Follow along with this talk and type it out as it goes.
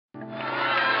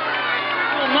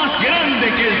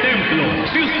grande que el templo.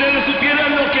 Si ustedes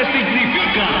supieran lo que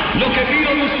significa, lo que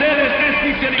pido de ustedes es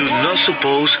misericordia. Do not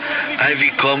suppose I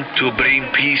will come to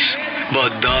bring peace,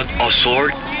 but not a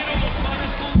sword.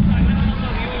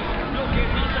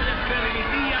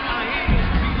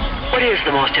 What is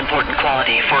the most important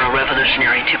quality for a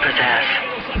revolutionary to possess?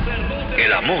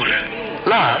 El amor.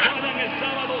 Love.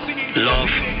 Love.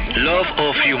 Love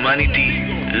of humanity.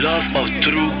 Love of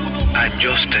truth and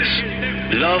justice.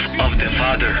 Love of the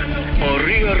Father. A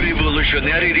real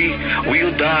revolutionary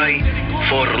will die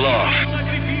for love.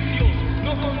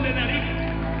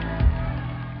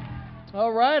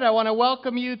 All right, I want to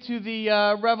welcome you to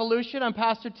the Revolution. I'm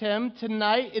Pastor Tim.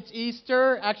 Tonight, it's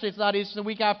Easter. Actually, it's not Easter, it's the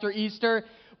week after Easter.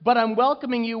 But I'm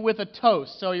welcoming you with a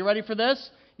toast. So you ready for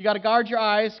this? You got to guard your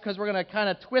eyes because we're going to kind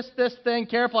of twist this thing.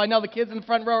 Careful. I know the kids in the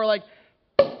front row are like,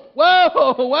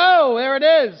 whoa, whoa, there it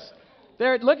is.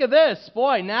 There, look at this.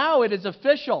 Boy, now it is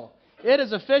official. It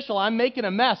is official. I'm making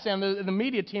a mess, and the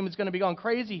media team is going to be going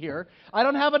crazy here. I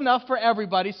don't have enough for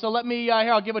everybody, so let me, here,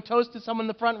 I'll give a toast to someone in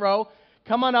the front row.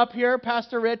 Come on up here,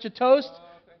 Pastor Rich, a toast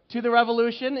to the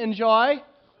Revolution. Enjoy.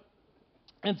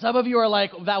 And some of you are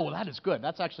like, that is good.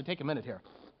 That's actually, take a minute here.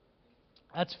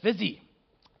 That's fizzy.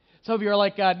 Some of you are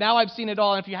like, now I've seen it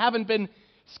all. And if you haven't been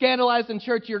scandalized in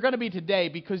church, you're going to be today,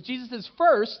 because Jesus'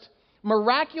 first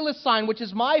miraculous sign, which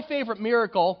is my favorite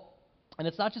miracle, and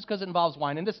it's not just because it involves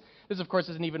wine. And this of course,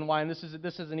 isn't even wine. This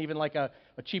isn't even like a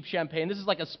cheap champagne. This is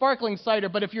like a sparkling cider.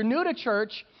 But if you're new to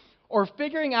church or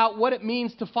figuring out what it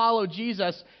means to follow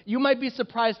Jesus, you might be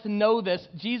surprised to know this.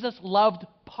 Jesus loved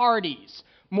parties.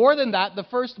 More than that, the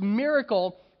first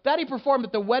miracle that he performed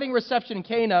at the wedding reception in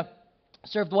Cana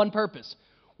served one purpose.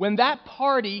 When that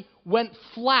party went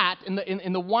flat and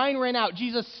the wine ran out,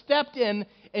 Jesus stepped in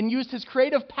and used his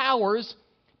creative powers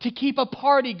to keep a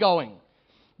party going.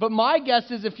 But my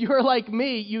guess is if you're like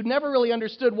me, you never really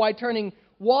understood why turning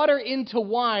water into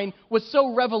wine was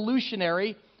so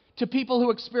revolutionary to people who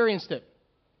experienced it.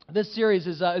 This series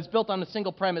is built on a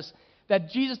single premise, that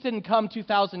Jesus didn't come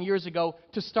 2,000 years ago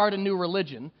to start a new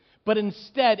religion, but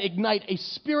instead ignite a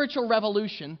spiritual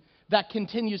revolution that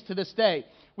continues to this day.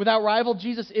 Without rival,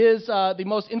 Jesus is the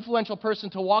most influential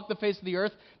person to walk the face of the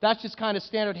earth. That's just kind of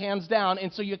standard, hands down.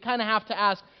 And so you kind of have to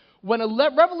ask, when a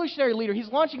revolutionary leader, he's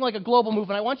launching like a global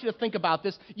movement, I want you to think about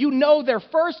this. You know their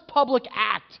first public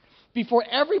act before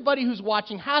everybody who's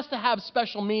watching has to have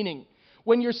special meaning.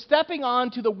 When you're stepping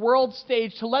onto the world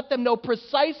stage to let them know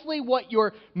precisely what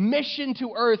your mission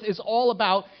to earth is all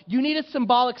about, you need a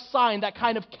symbolic sign that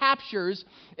kind of captures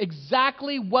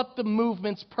exactly what the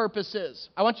movement's purpose is.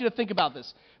 I want you to think about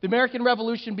this. The American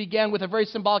Revolution began with a very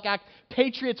symbolic act.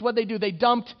 Patriots, what they do, they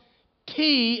dumped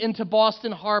tea into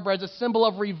Boston Harbor as a symbol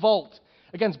of revolt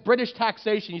against British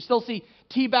taxation. You still see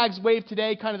tea bags waved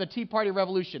today, kind of the Tea Party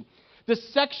Revolution. The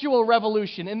sexual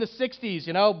revolution in the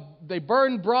 60s, they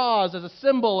burned bras as a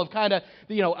symbol of kind of,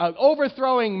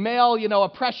 overthrowing male,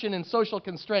 oppression and social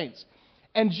constraints.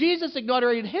 And Jesus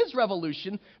inaugurated his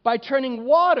revolution by turning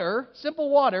water, simple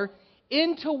water,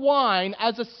 into wine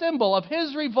as a symbol of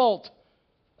his revolt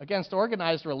against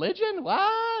organized religion?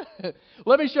 What?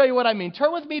 Let me show you what I mean.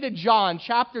 Turn with me to John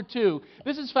chapter 2.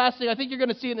 This is fascinating. I think you're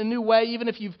going to see it in a new way, even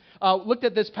if you've looked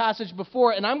at this passage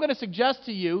before. And I'm going to suggest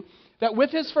to you that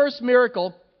with his first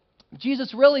miracle,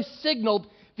 Jesus really signaled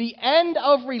the end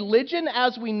of religion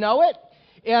as we know it.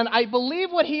 And I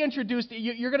believe what he introduced,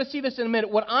 you're going to see this in a minute,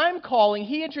 what I'm calling,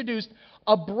 he introduced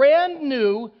a brand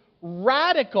new,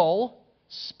 radical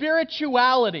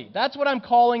spirituality. That's what I'm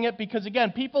calling it because,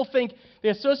 again, people think they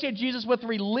associate Jesus with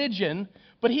religion,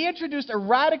 but he introduced a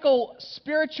radical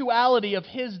spirituality of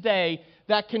his day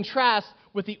that contrasts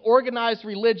with the organized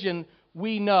religion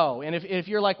we know. And if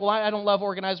you're like, well, I don't love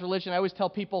organized religion, I always tell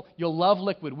people, you'll love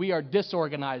Liquid. We are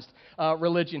disorganized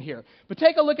religion here. But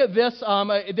take a look at this.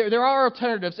 There are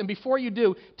alternatives. And before you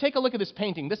do, take a look at this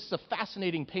painting. This is a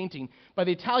fascinating painting by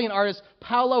the Italian artist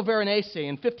Paolo Veronese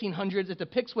in 1500s. It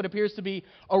depicts what appears to be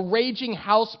a raging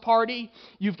house party.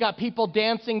 You've got people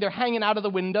dancing. They're hanging out of the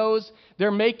windows.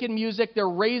 They're making music. They're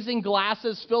raising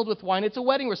glasses filled with wine. It's a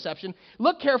wedding reception.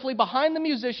 Look carefully behind the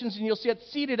musicians, and you'll see it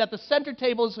seated at the center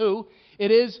table is who? It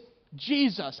is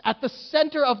Jesus at the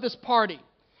center of this party.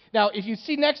 Now, if you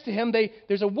see next to him,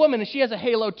 there's a woman, and she has a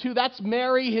halo too. That's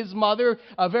Mary, his mother.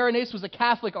 Veronese was a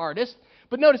Catholic artist.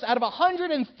 But notice, out of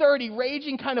 130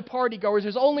 raging kind of partygoers,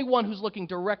 there's only one who's looking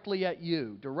directly at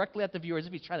you, directly at the viewer, as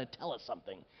if he's trying to tell us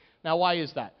something. Now, why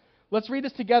is that? Let's read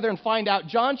this together and find out.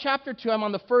 John chapter 2, I'm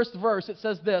on the first verse. It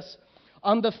says this: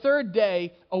 On the third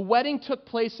day, a wedding took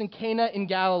place in Cana in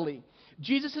Galilee.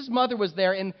 Jesus' mother was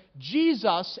there, and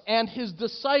Jesus and his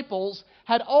disciples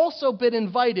had also been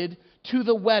invited to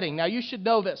the wedding. Now, you should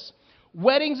know this.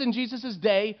 Weddings in Jesus'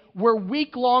 day were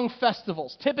week-long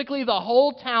festivals. Typically, the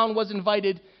whole town was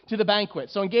invited to the banquet.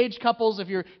 So engaged couples, if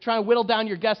you're trying to whittle down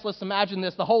your guest list, imagine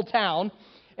this, the whole town.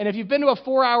 And if you've been to a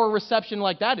 4-hour reception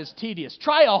like that, it's tedious.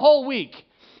 Try a whole week.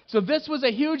 So this was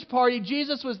a huge party.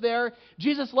 Jesus was there.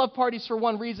 Jesus loved parties for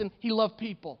one reason. He loved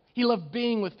people. He loved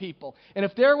being with people. And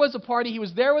if there was a party, he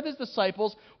was there with his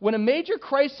disciples. When a major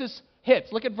crisis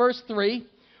hits, look at verse 3.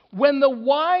 When the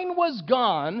wine was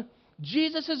gone,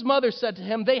 Jesus' mother said to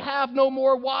him, "They have no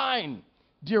more wine."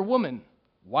 "Dear woman,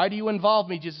 why do you involve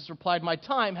me?" Jesus replied, "My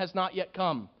time has not yet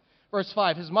come." Verse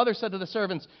 5, his mother said to the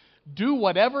servants, "Do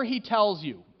whatever he tells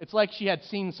you." It's like she had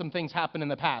seen some things happen in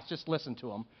the past. Just listen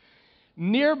to him.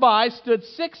 Nearby stood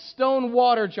 6 stone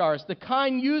water jars, the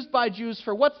kind used by Jews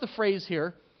for, what's the phrase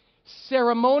here?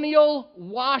 Ceremonial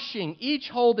washing, each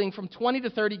holding from 20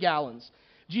 to 30 gallons.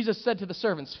 Jesus said to the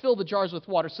servants, "Fill the jars with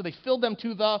water." So they filled them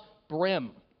to the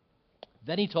brim.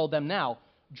 Then he told them, "Now,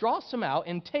 draw some out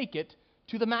and take it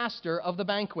to the master of the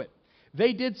banquet."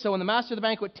 They did so, and the master of the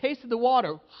banquet tasted the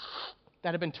water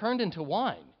that had been turned into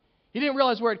wine. He didn't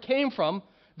realize where it came from,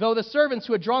 though the servants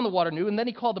who had drawn the water knew. And then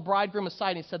he called the bridegroom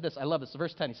aside and he said this. I love this.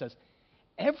 Verse 10, he says,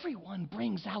 "Everyone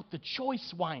brings out the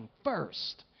choice wine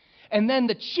first, and then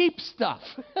the cheap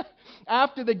stuff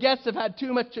after the guests have had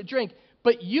too much to drink.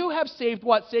 But you have saved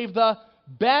what? Saved the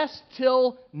best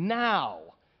till now."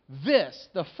 This,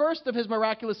 the first of his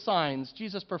miraculous signs,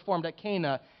 Jesus performed at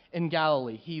Cana in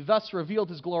Galilee. He thus revealed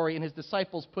his glory, and his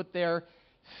disciples put their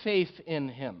faith in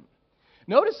him.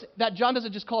 Notice that John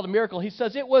doesn't just call it a miracle. He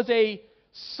says it was a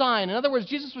sign. In other words,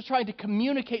 Jesus was trying to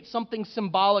communicate something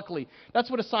symbolically. That's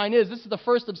what a sign is. This is the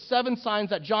first of 7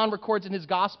 signs that John records in his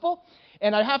gospel.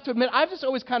 And I have to admit, I've just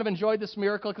always kind of enjoyed this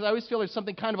miracle because I always feel there's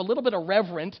something kind of a little bit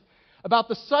irreverent about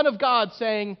the Son of God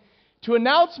saying, "To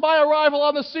announce my arrival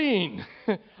on the scene,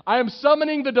 I am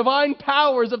summoning the divine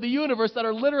powers of the universe that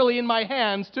are literally in my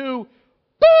hands to,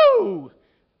 boo,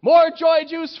 more joy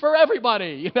juice for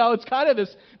everybody." You know, it's kind of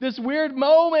this weird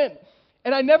moment.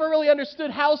 And I never really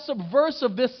understood how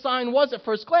subversive this sign was at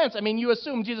first glance. I mean, you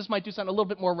assume Jesus might do something a little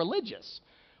bit more religious,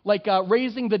 like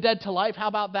raising the dead to life. How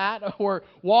about that? Or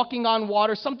walking on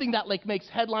water, something that like makes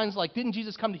headlines like, "Didn't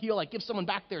Jesus come to heal?" Like give someone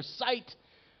back their sight.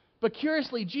 But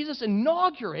curiously, Jesus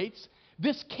inaugurates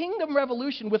this kingdom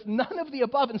revolution with none of the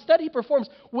above. Instead, he performs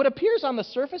what appears on the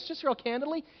surface, just real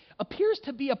candidly, appears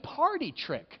to be a party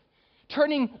trick.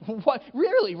 Turning what,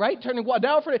 really, right? Turning what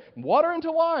down for water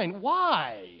into wine.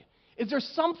 Why? Is there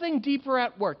something deeper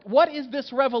at work? What is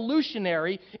this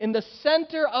revolutionary in the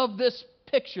center of this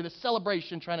picture, this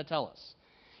celebration, trying to tell us?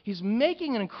 He's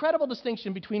making an incredible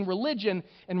distinction between religion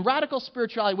and radical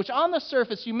spirituality, which on the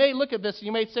surface, you may look at this and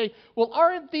you may say, well,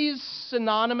 aren't these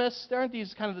synonymous? Aren't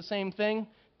these kind of the same thing?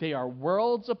 They are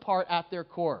worlds apart at their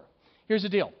core. Here's the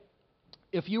deal.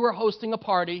 If you were hosting a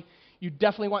party, you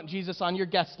definitely want Jesus on your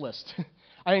guest list.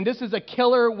 I mean, this is a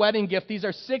killer wedding gift. These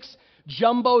are 6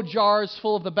 jumbo jars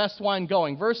full of the best wine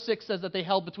going. Verse 6 says that they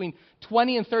held between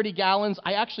 20 and 30 gallons.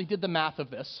 I actually did the math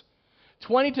of this.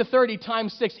 20 to 30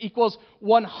 times 6 equals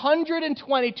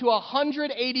 120 to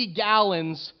 180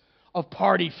 gallons of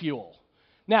party fuel.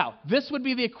 Now, this would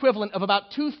be the equivalent of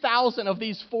about 2,000 of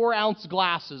these 4-ounce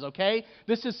glasses, okay?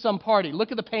 This is some party.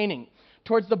 Look at the painting.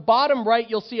 Towards the bottom right,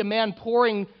 you'll see a man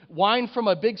pouring wine from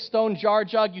a big stone jar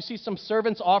jug. You see some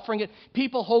servants offering it,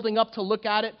 people holding up to look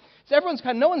at it. So everyone's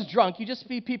no one's drunk. You just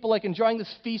see people like enjoying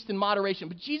this feast in moderation.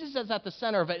 But Jesus is at the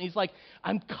center of it, and he's like,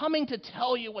 "I'm coming to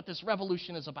tell you what this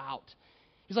revolution is about."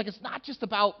 He's like, it's not just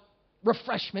about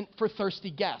refreshment for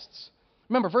thirsty guests.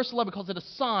 Remember, verse 11 calls it a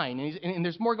sign, and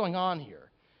there's more going on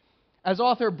here. As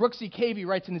author Brooks E. Cavey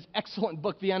writes in his excellent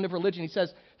book, The End of Religion, he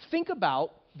says, think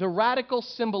about the radical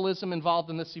symbolism involved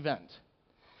in this event.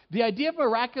 The idea of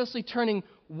miraculously turning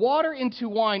water into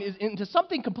wine into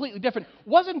something completely different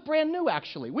wasn't brand new,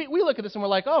 actually. We look at this and we're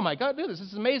like, oh my God, dude, this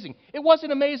is amazing. It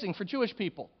wasn't amazing for Jewish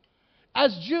people.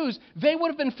 As Jews, they would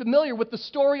have been familiar with the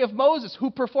story of Moses,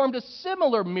 who performed a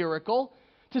similar miracle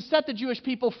to set the Jewish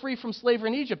people free from slavery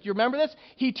in Egypt. You remember this?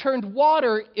 He turned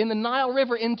water in the Nile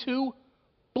River into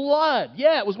blood.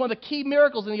 Yeah, it was one of the key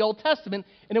miracles in the Old Testament,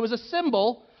 and it was a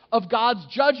symbol of God's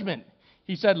judgment.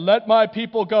 He said, "Let my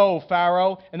people go,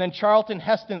 Pharaoh." And then Charlton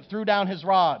Heston threw down his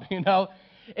rod,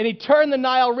 And he turned the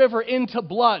Nile River into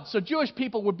blood. So Jewish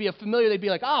people would be familiar. They'd be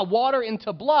like, water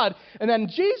into blood. And then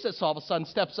Jesus all of a sudden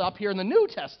steps up here in the New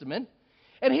Testament,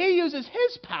 and he uses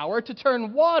his power to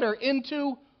turn water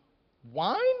into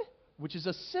wine, which is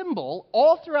a symbol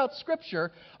all throughout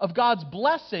Scripture of God's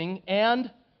blessing and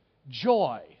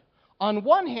joy. On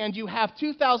one hand, you have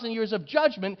 2,000 years of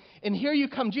judgment, and here you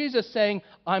come Jesus saying,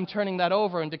 I'm turning that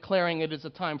over and declaring it is a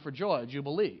time for joy,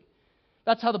 Jubilee.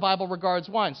 That's how the Bible regards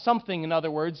wine. Something, in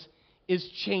other words, is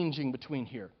changing between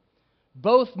here.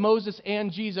 Both Moses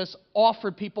and Jesus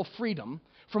offered people freedom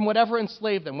from whatever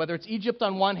enslaved them, whether it's Egypt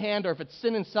on one hand or if it's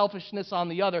sin and selfishness on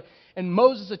the other. And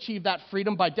Moses achieved that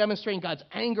freedom by demonstrating God's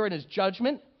anger and his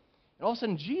judgment. And all of a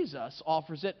sudden, Jesus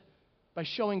offers it by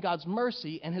showing God's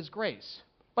mercy and his grace.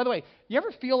 By the way, you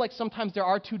ever feel like sometimes there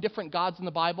are two different gods in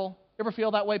the Bible? You ever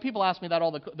feel that way? People ask me that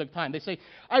all the time. They say,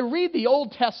 I read the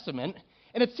Old Testament,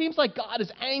 and it seems like God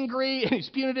is angry, and he's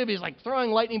punitive, he's like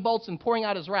throwing lightning bolts and pouring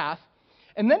out his wrath.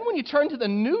 And then when you turn to the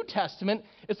New Testament,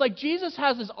 it's like Jesus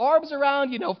has his arms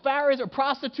around, Pharisees or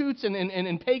prostitutes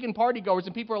and pagan partygoers,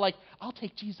 and people are like, I'll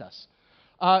take Jesus.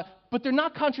 But they're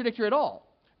not contradictory at all.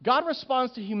 God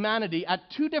responds to humanity at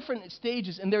two different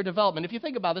stages in their development. If you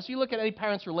think about this, you look at any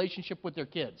parent's relationship with their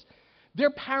kids.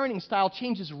 Their parenting style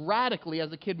changes radically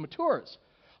as the kid matures.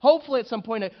 Hopefully at some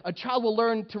point a child will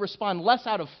learn to respond less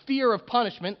out of fear of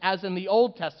punishment, as in the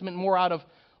Old Testament, more out of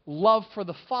love for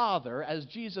the Father, as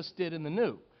Jesus did in the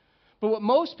New. But what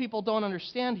most people don't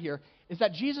understand here is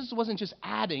that Jesus wasn't just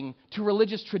adding to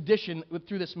religious tradition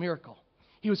through this miracle.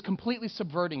 He was completely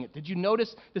subverting it. Did you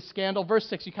notice the scandal? Verse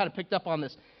 6, you kind of picked up on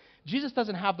this. Jesus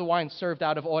doesn't have the wine served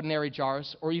out of ordinary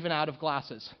jars or even out of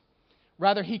glasses.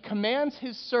 Rather, he commands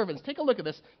his servants, take a look at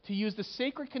this, to use the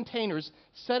sacred containers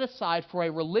set aside for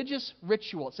a religious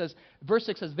ritual. It says, verse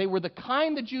 6 says, they were the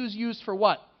kind the Jews used for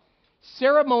what?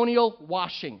 Ceremonial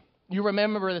washing. You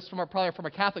remember this probably from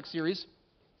our Catholic series.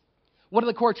 One of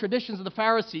the core traditions of the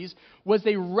Pharisees was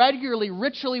they regularly,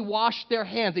 ritually washed their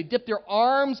hands. They dipped their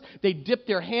arms, they dipped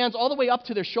their hands all the way up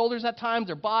to their shoulders at times,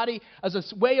 their body, as a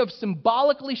way of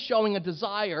symbolically showing a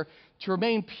desire to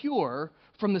remain pure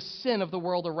from the sin of the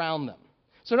world around them.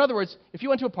 So in other words, if you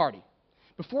went to a party,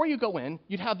 before you go in,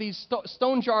 you'd have these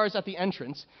stone jars at the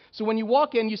entrance. So when you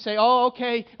walk in, you say, oh,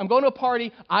 okay, I'm going to a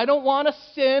party. I don't want to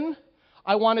sin.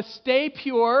 I want to stay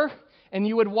pure. And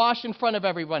you would wash in front of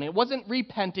everybody. It wasn't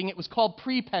repenting, it was called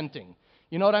prepenting.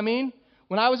 You know what I mean?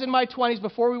 When I was in my 20s,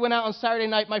 before we went out on Saturday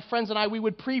night, my friends and I, we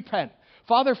would prepent.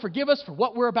 Father, forgive us for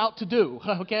what we're about to do,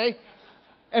 okay?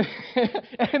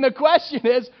 And the question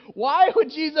is, why would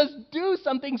Jesus do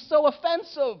something so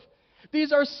offensive?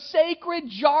 These are sacred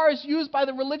jars used by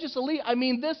the religious elite. I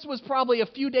mean, this was probably a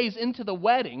few days into the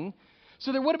wedding,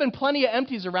 so there would have been plenty of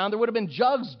empties around. There would have been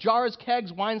jugs, jars,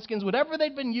 kegs, wineskins, whatever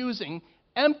they'd been using,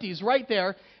 empties right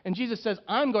there, and Jesus says,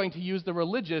 I'm going to use the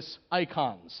religious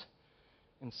icons.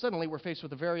 And suddenly we're faced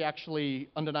with a very actually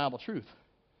undeniable truth.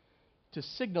 To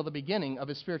signal the beginning of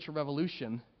his spiritual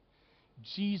revolution,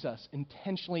 Jesus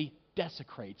intentionally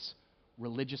desecrates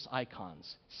religious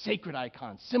icons, sacred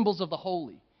icons, symbols of the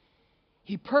holy.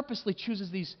 He purposely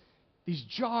chooses these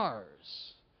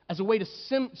jars as a way to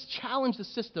challenge the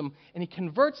system, and he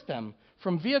converts them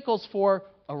from vehicles for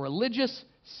a religious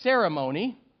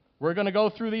ceremony. We're going to go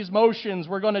through these motions,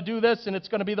 we're going to do this, and it's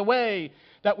going to be the way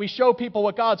that we show people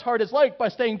what God's heart is like by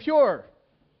staying pure,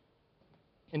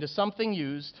 into something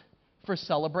used for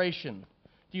celebration.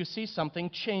 Do you see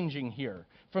something changing here?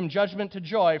 From judgment to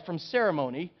joy, from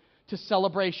ceremony to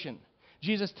celebration.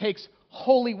 Jesus takes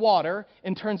holy water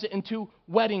and turns it into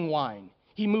wedding wine.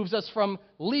 He moves us from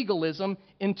legalism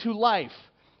into life,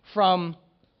 from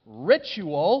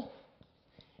ritual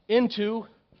into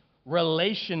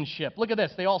relationship. Look at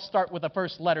this. They all start with the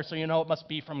first letter, so you know it must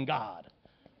be from God.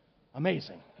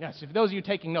 Amazing. Yes, if those of you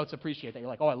taking notes appreciate that. You're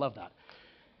like, oh, I love that.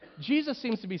 Jesus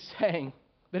seems to be saying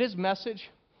that his message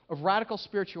of radical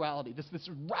spirituality, this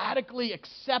radically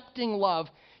accepting love,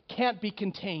 can't be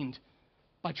contained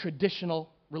by traditional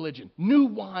religion. New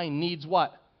wine needs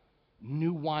what?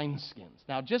 New wineskins.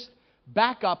 Now, just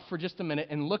back up for just a minute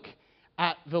and look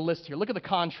at the list here. Look at the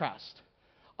contrast.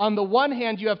 On the one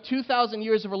hand, you have 2,000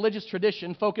 years of religious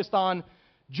tradition focused on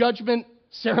judgment,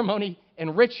 ceremony,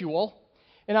 and ritual.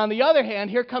 And on the other hand,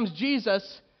 here comes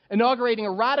Jesus inaugurating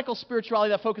a radical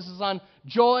spirituality that focuses on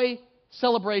joy,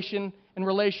 celebration, and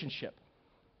relationship.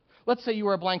 Let's say you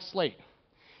were a blank slate.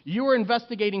 You were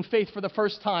investigating faith for the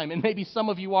first time, and maybe some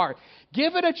of you are.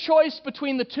 Given a choice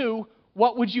between the two,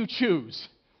 what would you choose?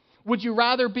 Would you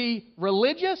rather be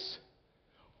religious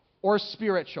or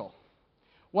spiritual?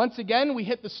 Once again, we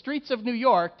hit the streets of New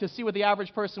York to see what the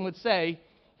average person would say.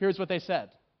 Here's what they said.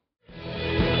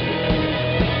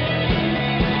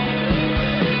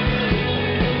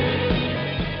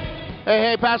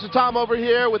 Hey, Pastor Tom over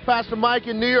here with Pastor Mike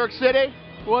in New York City.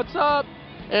 What's up?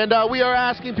 And we are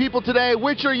asking people today,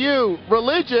 which are you,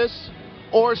 religious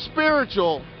or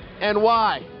spiritual, and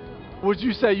why? Would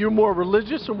you say you're more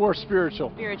religious or more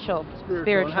spiritual? Spiritual.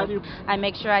 And how do you... I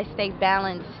make sure I stay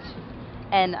balanced,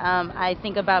 and I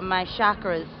think about my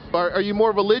chakras. Are you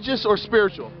more religious or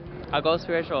spiritual? I'll go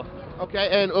spiritual. Okay,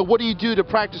 and what do you do to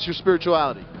practice your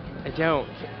spirituality? I don't.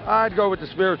 I'd go with the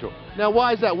spiritual. Now,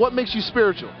 why is that? What makes you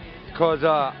spiritual? Because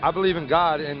I believe in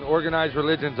God, and organized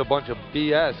religion's a bunch of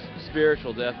BS.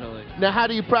 Spiritual, definitely. Now, how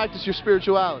do you practice your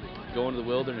spirituality? Going to the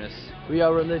wilderness. We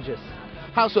are religious.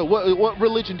 How so? What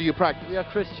religion do you practice? We are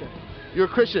Christian. You're a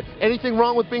Christian. Anything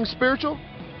wrong with being spiritual?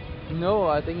 No,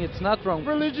 I think it's not wrong.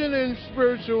 Religion and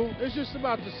spiritual, it's just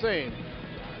about the same.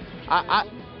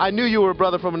 I knew you were a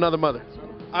brother from another mother.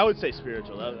 I would say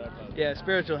spiritual. Yeah,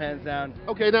 spiritual, hands down.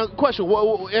 Okay, now question,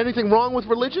 anything wrong with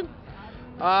religion?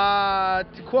 To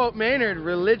quote Maynard,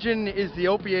 religion is the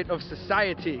opiate of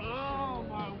society. Oh,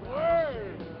 my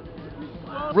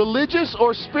word. Religious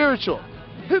or spiritual?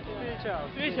 Spiritual,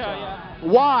 yeah.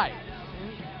 Why?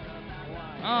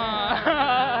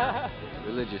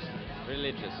 Religious.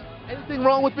 Religious. Anything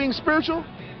wrong with being spiritual?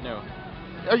 No.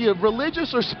 Are you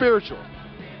religious or spiritual?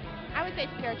 I would say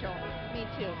spiritual. Me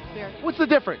too, spiritual. What's the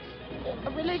difference?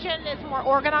 Religion is more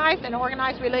organized, an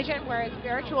organized religion, whereas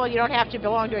spiritual, you don't have to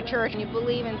belong to a church. You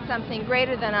believe in something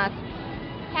greater than us.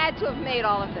 Had to have made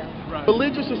all of this. Right.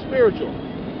 Religious or spiritual?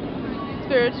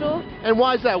 Spiritual. And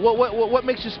why is that? What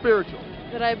makes you spiritual?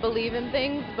 That I believe in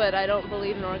things, but I don't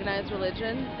believe in organized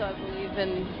religion. So I believe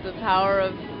in the power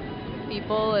of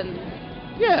people and...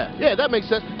 Yeah, that makes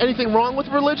sense. Anything wrong with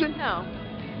religion? No.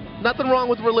 Nothing wrong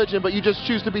with religion, but you just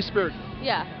choose to be spiritual.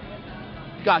 Yeah.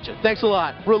 Gotcha. Thanks a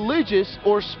lot. Religious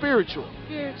or spiritual?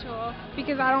 Spiritual,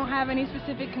 because I don't have any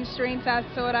specific constraints as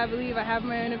to what I believe. I have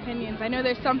my own opinions. I know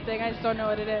there's something, I just don't know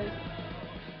what it is.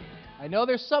 I know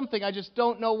there's something, I just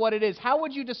don't know what it is. How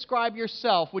would you describe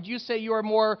yourself? Would you say you are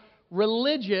more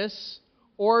religious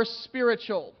or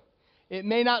spiritual? It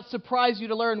may not surprise you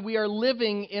to learn we are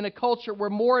living in a culture where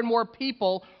more and more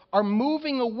people are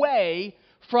moving away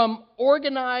from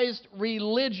organized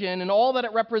religion and all that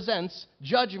it represents,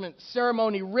 judgment,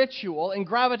 ceremony, ritual, and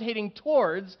gravitating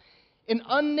towards an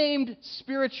unnamed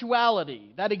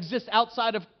spirituality that exists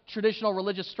outside of traditional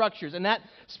religious structures. And that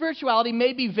spirituality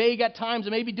may be vague at times. It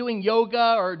may be doing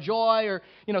yoga or joy or,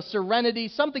 serenity,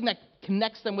 something that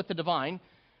connects them with the divine.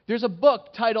 There's a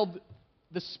book titled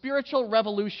The Spiritual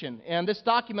Revolution, and this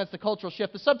documents the cultural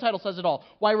shift. The subtitle says it all.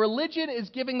 Why Religion is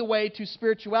Giving the Way to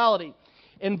Spirituality.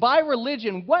 And by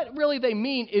religion, what really they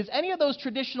mean is any of those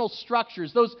traditional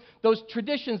structures, those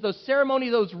traditions, those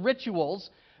ceremonies, those rituals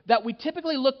that we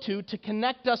typically look to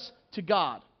connect us to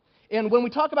God. And when we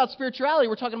talk about spirituality,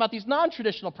 we're talking about these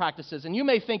non-traditional practices. And you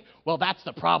may think, well, that's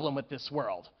the problem with this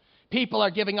world. People are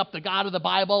giving up the God of the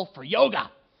Bible for yoga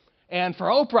and for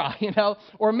Oprah,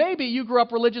 Or maybe you grew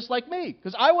up religious like me,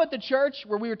 because I went to church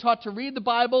where we were taught to read the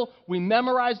Bible, we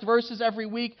memorized verses every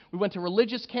week, we went to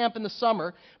religious camp in the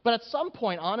summer, but at some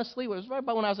point, honestly, it was right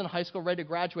about when I was in high school, ready to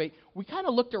graduate, we kind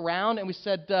of looked around and we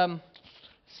said,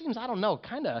 seems, I don't know,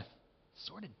 kind of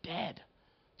sort of dead.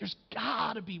 There's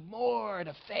got to be more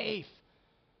to faith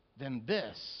than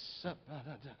this. And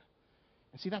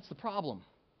see, that's the problem.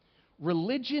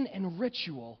 Religion and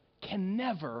ritual can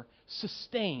never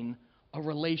sustain a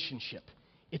relationship.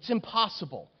 It's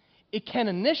impossible. It can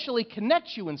initially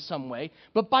connect you in some way,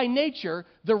 but by nature,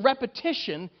 the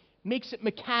repetition makes it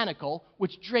mechanical,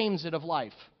 which drains it of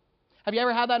life. Have you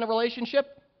ever had that in a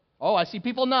relationship? Oh, I see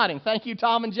people nodding. Thank you,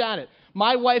 Tom and Janet.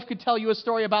 My wife could tell you a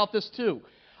story about this too.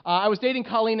 I was dating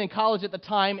Colleen in college at the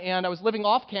time, and I was living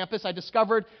off campus. I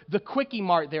discovered the Quickie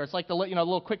Mart there. It's like the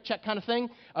little quick check kind of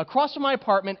thing. Across from my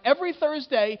apartment, every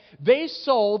Thursday, they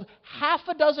sold half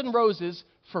a dozen roses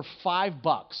for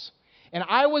 $5. And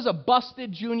I was a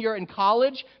busted junior in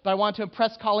college, but I wanted to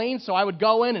impress Colleen, so I would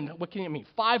go in, and what can you mean?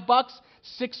 $5,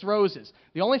 6 roses.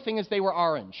 The only thing is they were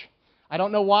orange. I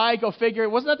don't know why, go figure.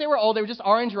 It wasn't that they were old, they were just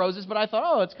orange roses, but I thought,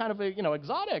 oh, it's kind of,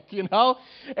 exotic,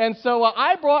 And so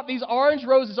I brought these orange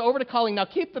roses over to Colleen. Now,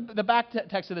 keep the back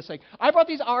text of this thing. I brought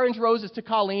these orange roses to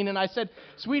Colleen, and I said,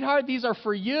 sweetheart, these are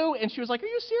for you. And she was like, are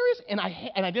you serious? And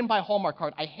I didn't buy a Hallmark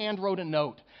card. I hand wrote a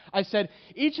note. I said,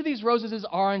 each of these roses is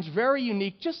orange, very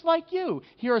unique, just like you.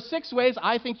 Here are 6 ways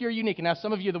I think you're unique. And now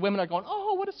some of you, the women, are going,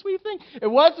 oh, what a sweet thing.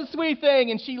 It was a sweet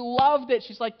thing, and she loved it.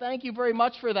 She's like, thank you very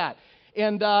much for that.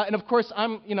 And of course,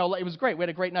 it was great. We had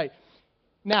a great night.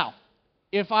 Now,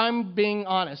 if I'm being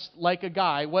honest, like a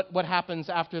guy, what happens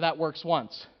after that works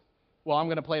once? Well, I'm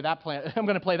going to play that play. I'm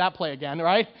going to play that play again,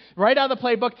 right? Right out of the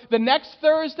playbook. The next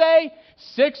Thursday,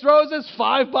 6 roses,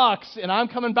 $5, and I'm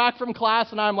coming back from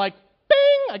class, and I'm like, bing!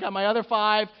 I got my other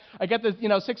 5. I get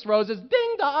the 6 roses,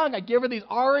 ding dong. I give her these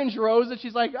orange roses.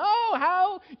 She's like, oh,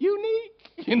 how unique.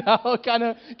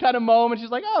 Kind of moment.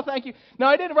 She's like, oh, thank you. Now,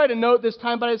 I didn't write a note this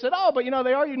time, but I said, oh, but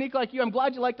they are unique like you. I'm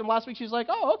glad you liked them last week. She's like,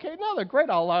 oh, okay, no, they're great.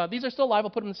 These are still live. I'll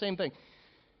put them in the same thing.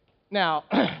 Now,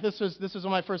 this was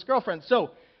my first girlfriend.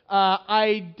 So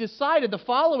I decided the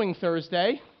following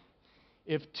Thursday,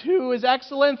 if 2 is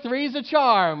excellent, 3 is a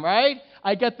charm, right?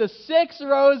 I get the 6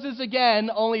 roses again,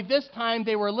 only this time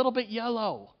they were a little bit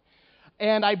yellow.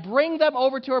 And I bring them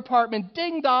over to her apartment,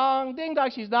 ding dong,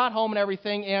 she's not home and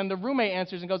everything, and the roommate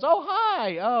answers and goes, oh,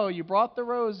 hi, oh, you brought the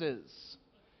roses.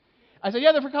 I said,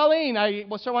 yeah, they're for Colleen. I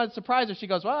wanted to surprise her. She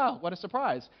goes, wow, what a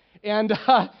surprise. And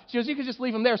she goes, you could just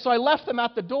leave them there. So I left them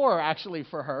at the door, actually,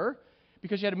 for her,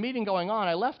 because she had a meeting going on.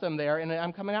 I left them there, and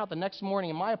I'm coming out the next morning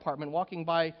in my apartment, walking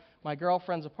by my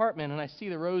girlfriend's apartment, and I see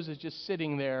the roses just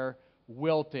sitting there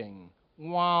wilting.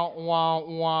 Wah, wah,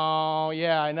 wah.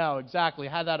 Yeah, I know, exactly.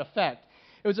 Had that effect.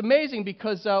 It was amazing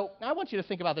because I want you to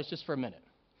think about this just for a minute.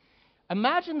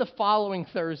 Imagine the following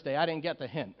Thursday, I didn't get the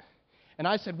hint. And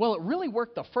I said, well, it really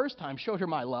worked the first time, showed her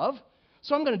my love,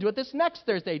 so I'm going to do it this next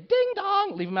Thursday. Ding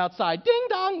dong, leave them outside. Ding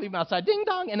dong, leave them outside. Ding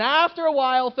dong. And after a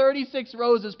while, 36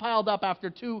 roses piled up after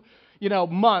 2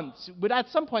 months. But at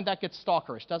some point, that gets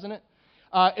stalkerish, doesn't it?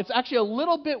 It's actually a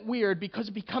little bit weird because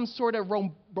it becomes sort of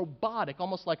robotic,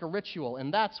 almost like a ritual,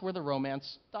 and that's where the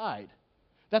romance died.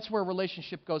 That's where a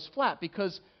relationship goes flat,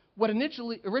 because what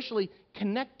initially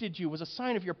connected you was a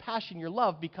sign of your passion, your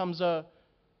love, becomes a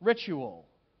ritual.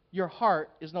 Your heart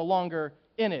is no longer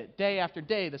in it. Day after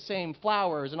day, the same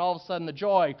flowers, and all of a sudden the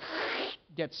joy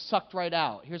gets sucked right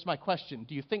out. Here's my question.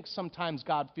 Do you think sometimes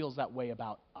God feels that way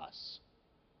about us?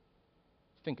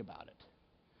 Think about it.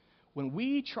 When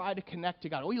we try to connect to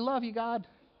God, we love you, God,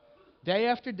 day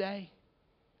after day,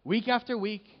 week after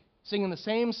week, singing the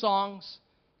same songs,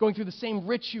 going through the same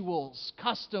rituals,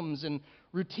 customs, and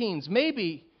routines.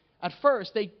 Maybe at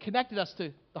first they connected us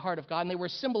to the heart of God, and they were a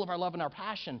symbol of our love and our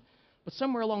passion. But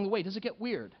somewhere along the way, does it get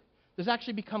weird? Does it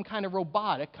actually become kind of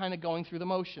robotic, kind of going through the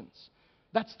motions?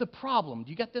 That's the problem.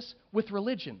 Do you get this? With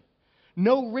religion.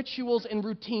 No rituals and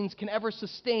routines can ever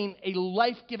sustain a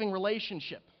life-giving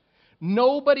relationship.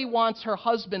 Nobody wants her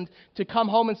husband to come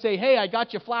home and say, hey, I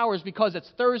got you flowers because it's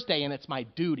Thursday and it's my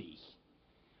duty.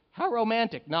 How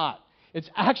romantic? Not. It's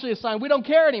actually a sign we don't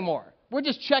care anymore. We're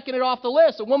just checking it off the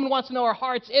list. A woman wants to know our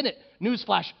heart's in it.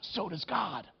 Newsflash, so does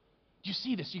God. Do you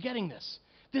see this? You getting this?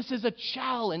 This is a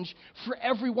challenge for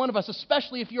every one of us,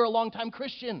 especially if you're a longtime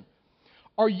Christian.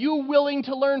 Are you willing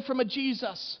to learn from a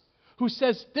Jesus who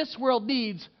says this world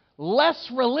needs less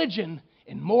religion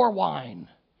and more wine?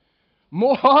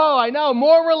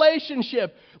 More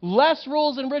relationship, less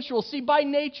rules and rituals. See, by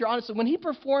nature, honestly, when he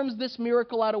performs this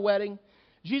miracle at a wedding,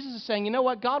 Jesus is saying, you know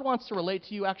what? God wants to relate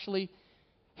to you actually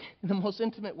in the most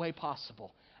intimate way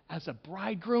possible, as a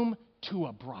bridegroom to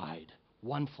a bride,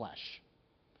 one flesh.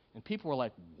 And people were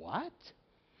like, what?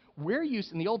 We're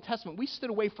used, in the Old Testament, we stood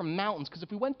away from mountains because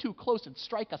if we went too close, it'd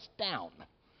strike us down.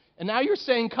 And now you're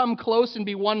saying come close and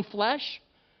be one flesh?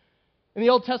 In the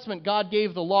Old Testament, God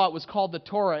gave the law. It was called the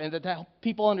Torah, and that help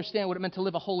people understand what it meant to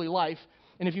live a holy life.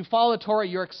 And if you follow the Torah,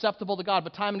 you're acceptable to God.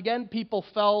 But time and again, people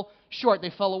fell short. They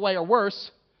fell away, or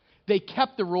worse, they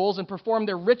kept the rules and performed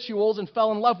their rituals and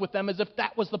fell in love with them as if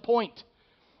that was the point.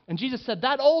 And Jesus said,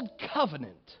 that old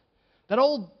covenant, that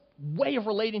old way of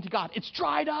relating to God, it's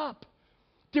dried up.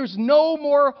 There's no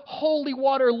more holy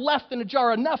water left in a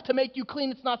jar, enough to make you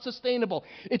clean. It's not sustainable.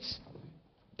 It's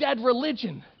dead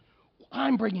religion.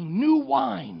 I'm bringing new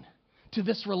wine to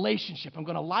this relationship. I'm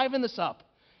going to liven this up,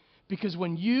 because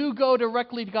when you go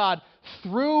directly to God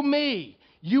through me,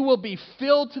 you will be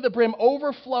filled to the brim,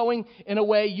 overflowing in a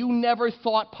way you never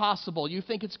thought possible. You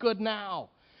think it's good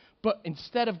now. But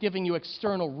instead of giving you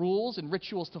external rules and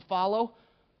rituals to follow,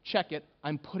 check it,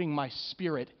 I'm putting my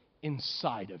Spirit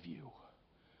inside of you.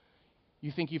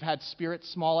 You think you've had Spirit,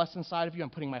 small s, inside of you? I'm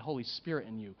putting my Holy Spirit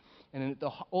in you. And in the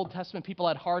Old Testament, people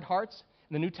had hard hearts.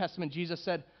 In the New Testament, Jesus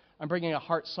said, I'm bringing a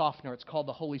heart softener. It's called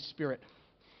the Holy Spirit.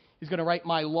 He's going to write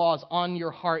my laws on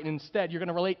your heart, and instead you're going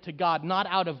to relate to God not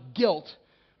out of guilt,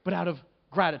 but out of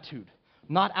gratitude.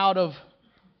 Not out of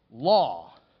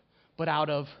law, but out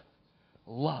of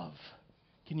love.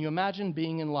 Can you imagine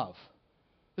being in love?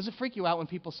 Does it freak you out when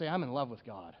people say, I'm in love with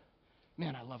God?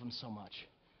 Man, I love him so much.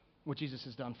 What Jesus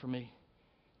has done for me.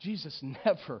 Jesus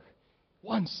never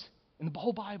once in the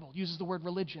whole Bible uses the word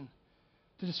religion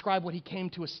to describe what he came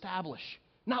to establish.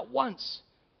 Not once.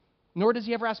 Nor does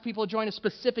he ever ask people to join a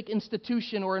specific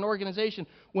institution or an organization.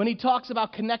 When he talks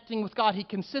about connecting with God, he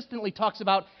consistently talks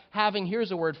about having, here's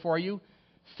a word for you,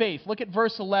 faith. Look at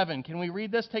verse 11. Can we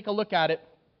read this? Take a look at it.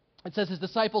 It says his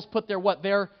disciples put their what?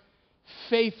 Their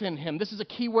faith in him. This is a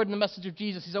key word in the message of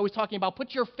Jesus. He's always talking about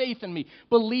put your faith in me,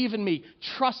 believe in me,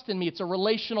 trust in me. It's a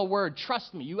relational word.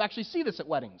 Trust me. You actually see this at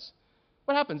weddings.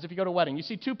 What happens if you go to a wedding? You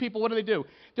see two people, what do?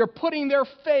 They're putting their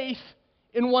faith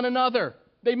in one another.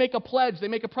 They make a pledge. They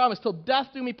make a promise. Till death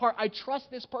do me part. I trust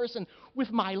this person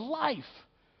with my life.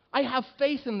 I have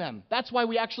faith in them. That's why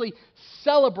we actually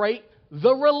celebrate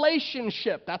the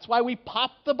relationship. That's why we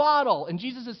pop the bottle. And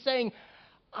Jesus is saying,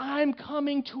 I'm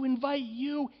coming to invite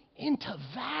you into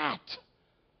that,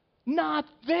 not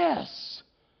this.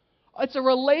 It's a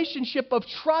relationship of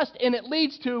trust, and it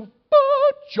leads to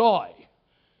joy.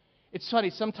 It's funny,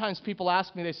 sometimes people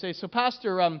ask me, they say, so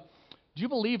Pastor, do you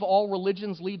believe all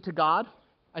religions lead to God?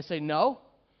 I say, no.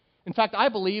 In fact, I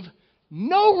believe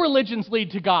no religions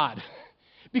lead to God.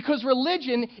 Because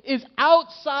religion is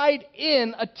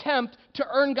outside-in attempt to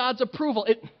earn God's approval.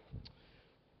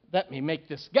 Let me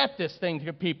get this thing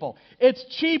to people. It's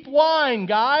cheap wine,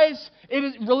 guys.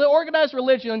 Organized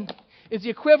religion is the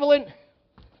equivalent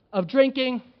of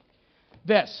drinking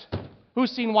this.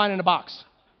 Who's seen wine in a box?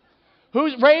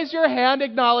 Raise your hand,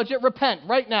 acknowledge it, repent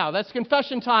right now. That's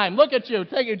confession time. Look at you.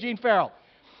 Thank you, Gene Farrell.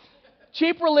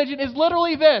 Cheap religion is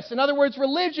literally this. In other words,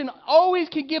 religion always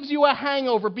gives you a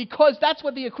hangover because that's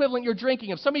what the equivalent you're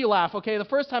drinking of. Some of you laugh, okay? The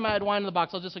first time I had wine in the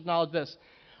box, I'll just acknowledge this.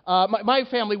 My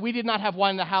family, we did not have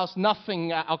wine in the house.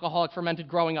 Nothing alcoholic fermented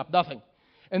growing up. Nothing.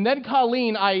 And then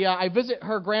Colleen, I visit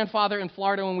her grandfather in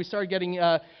Florida when we started getting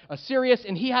serious,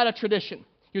 and he had a tradition.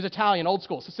 He was Italian, old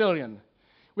school, Sicilian.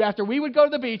 After we would go to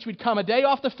the beach, we'd come a day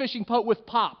off the fishing boat with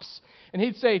Pops. And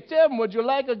he'd say, Tim, would you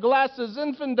like a glass of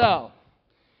Zinfandel?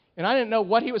 And I didn't know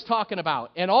what he was talking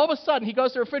about. And all of a sudden, he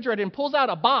goes to the refrigerator and pulls out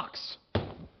a box.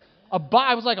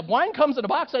 I was like, wine comes in a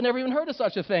box? I never even heard of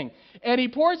such a thing. And he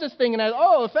pours this thing,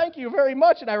 and thank you very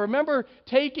much. And I remember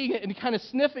taking it and kind of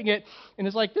sniffing it. And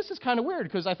it's like, this is kind of weird,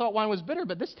 because I thought wine was bitter,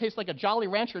 but this tastes like a Jolly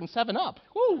Rancher and 7-Up.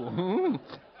 Woo.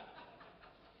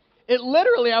 It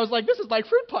literally, I was like, this is like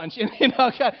fruit punch. And,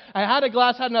 I had a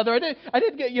glass, had another. I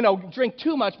didn't get, drink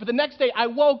too much. But the next day, I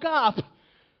woke up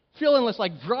feeling this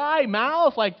like dry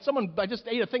mouth, like I just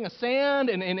ate a thing of sand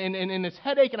and this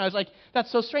headache, and I was like,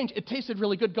 that's so strange. It tasted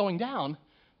really good going down,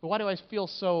 but why do I feel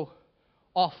so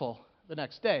awful the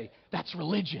next day? That's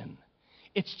religion.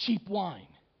 It's cheap wine.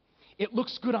 It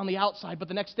looks good on the outside, but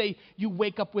the next day you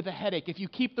wake up with a headache. If you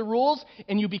keep the rules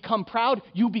and you become proud,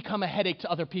 you become a headache to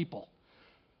other people.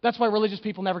 That's why religious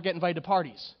people never get invited to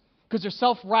parties, because they're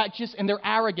self-righteous and they're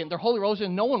arrogant. They're holy rollers,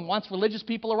 and no one wants religious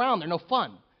people around. They're no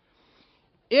fun.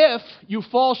 If you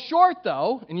fall short,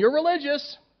 though, and you're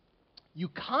religious, you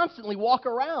constantly walk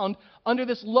around under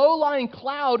this low-lying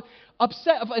cloud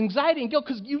upset of anxiety and guilt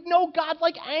because you know God's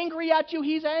like angry at you.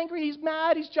 He's angry. He's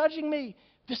mad. He's judging me.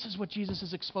 This is what Jesus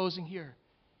is exposing here.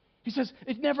 He says,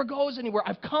 it never goes anywhere.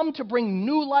 I've come to bring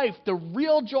new life, the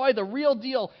real joy, the real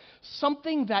deal,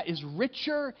 something that is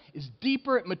richer, is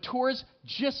deeper, it matures,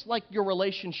 just like your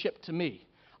relationship to me.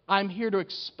 I'm here to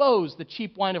expose the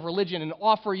cheap wine of religion and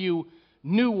offer you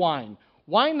new wine.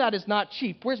 Wine that is not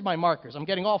cheap. Where's my markers? I'm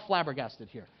getting all flabbergasted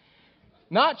here.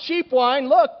 Not cheap wine.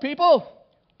 Look, people,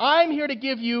 I'm here to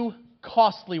give you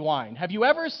costly wine. Have you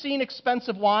ever seen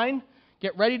expensive wine?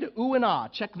 Get ready to ooh and ah.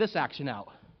 Check this action out.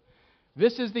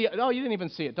 This is you didn't even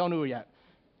see it. Don't ooh yet.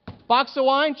 Box of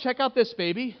wine, check out this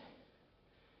baby.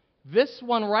 This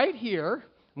one right here,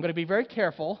 I'm going to be very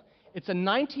careful. It's a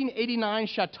 1989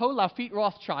 Chateau Lafite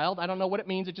Rothschild. I don't know what it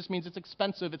means. It just means it's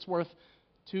expensive. It's worth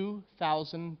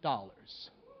 $2,000.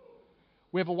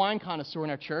 We have a wine connoisseur in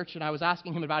our church, and I was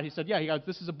asking him about it. He said, he goes,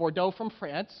 this is a Bordeaux from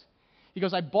France. He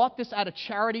goes, I bought this at a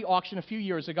charity auction a few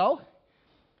years ago.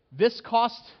 This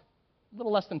cost a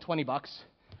little less than $20.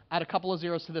 Add a couple of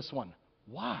zeros to this one.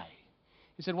 Why?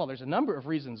 He said, well, there's a number of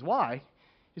reasons why.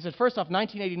 He said, first off,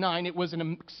 1989, it was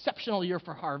an exceptional year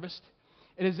for harvest.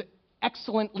 It is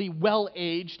excellently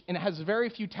well-aged, and it has very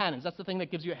few tannins. That's the thing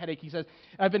that gives you a headache. He says,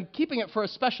 I've been keeping it for a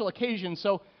special occasion,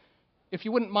 so if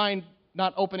you wouldn't mind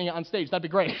not opening it on stage, that'd be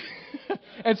great.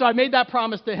 And so I made that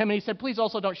promise to him, and he said, please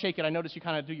also don't shake it. I noticed you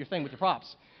kind of do your thing with your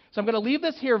props. So I'm going to leave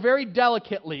this here very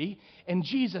delicately, and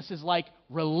Jesus is like,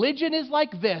 religion is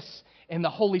like this, and the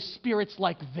Holy Spirit's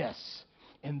like this,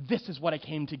 and this is what I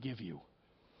came to give you.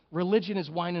 Religion is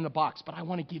wine in a box, but I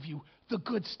want to give you the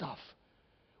good stuff.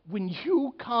 When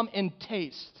you come and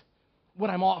taste what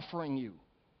I'm offering you,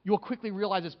 you'll quickly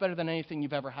realize it's better than anything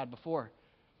you've ever had before.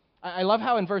 I love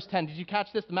how in verse 10, did you catch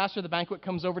this? The master of the banquet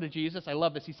comes over to Jesus. I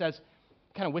love this. He says,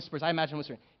 kind of whispers, I imagine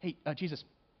whispering, hey, Jesus,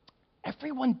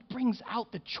 everyone brings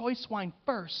out the choice wine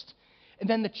first, and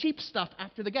then the cheap stuff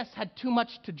after the guests had too much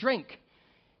to drink.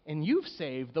 And you've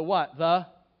saved the what? The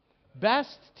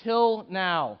best till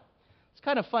now. It's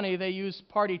kind of funny they use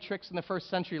party tricks in the first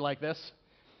century like this.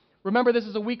 Remember, this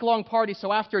is a week-long party,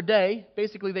 so after a day,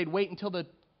 basically they'd wait until the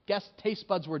guests' taste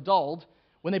buds were dulled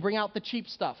when they bring out the cheap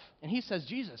stuff. And he says,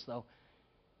 Jesus, though,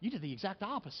 you did the exact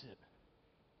opposite.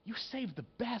 You saved the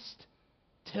best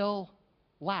till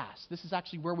last. This is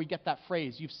actually where we get that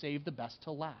phrase, you've saved the best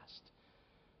till last.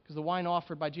 Because the wine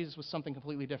offered by Jesus was something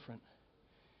completely different.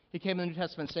 He came in the New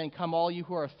Testament saying, come all you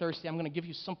who are thirsty, I'm going to give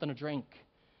you something to drink.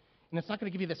 And it's not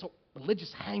going to give you this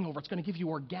religious hangover. It's going to give you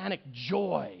organic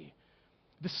joy,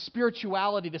 this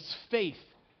spirituality, this faith.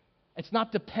 It's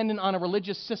not dependent on a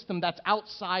religious system that's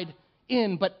outside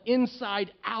in, but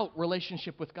inside out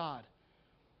relationship with God.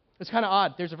 It's kind of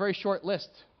odd. There's a very short list.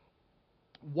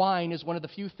 Wine is one of the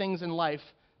few things in life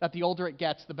that the older it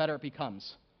gets, the better it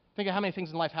becomes. Think of how many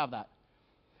things in life have that.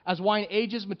 As wine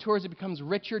ages, matures, it becomes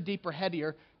richer, deeper,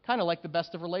 headier, kind of like the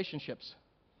best of relationships.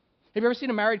 Have you ever seen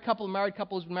a married couple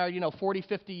who's been married, 40,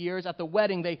 50 years? At the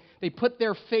wedding, they put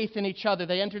their faith in each other.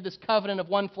 They entered this covenant of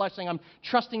one flesh, saying, I'm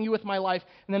trusting you with my life.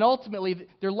 And then ultimately,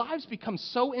 their lives become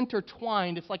so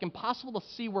intertwined, it's like impossible to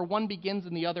see where one begins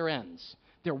and the other ends.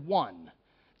 They're one.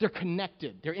 They're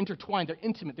connected. They're intertwined. They're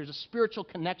intimate. There's a spiritual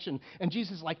connection. And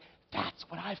Jesus is like, that's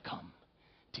what I've come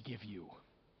to give you.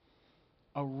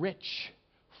 A rich,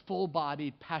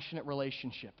 full-bodied, passionate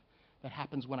relationship that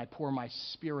happens when I pour my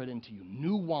Spirit into you.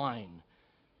 New wine.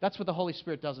 That's what the Holy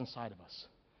Spirit does inside of us.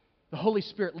 The Holy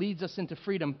Spirit leads us into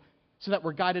freedom so that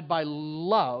we're guided by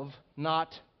love,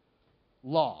 not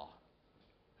law.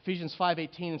 Ephesians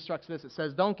 5:18 instructs this. It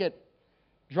says, don't get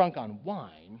drunk on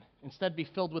wine. Instead, be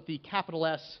filled with the capital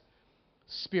S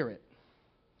Spirit.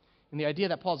 And the idea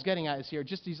that Paul's getting at is here,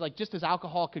 just as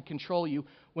alcohol could control you,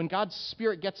 when God's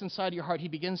Spirit gets inside your heart, he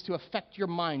begins to affect your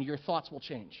mind. Your thoughts will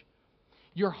change.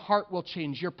 Your heart will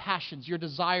change. Your passions, your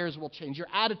desires will change. Your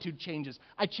attitude changes.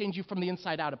 I change you from the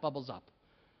inside out. It bubbles up.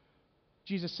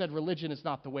 Jesus said religion is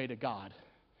not the way to God.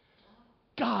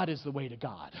 God is the way to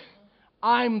God.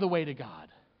 I'm the way to God.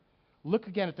 Look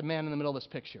again at the man in the middle of this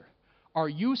picture. Are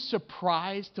you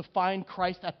surprised to find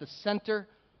Christ at the center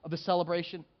of the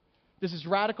celebration? Does his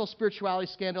radical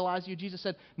spirituality scandalize you? Jesus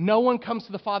said, no one comes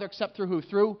to the Father except through who?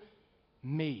 Through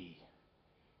me.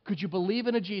 Could you believe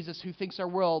in a Jesus who thinks our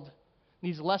world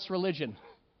needs less religion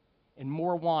and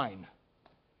more wine? Do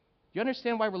you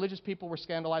understand why religious people were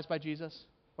scandalized by Jesus?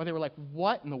 Why they were like,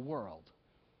 what in the world?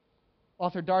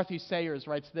 Author Dorothy Sayers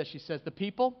writes this. She says, the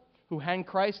people who hanged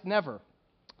Christ never,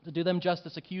 to do them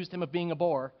justice, accused him of being a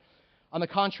bore. On the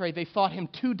contrary, they thought him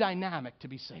too dynamic to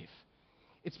be safe.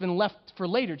 It's been left for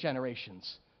later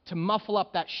generations to muffle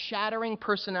up that shattering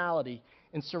personality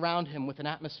and surround him with an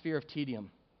atmosphere of tedium.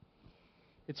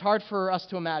 It's hard for us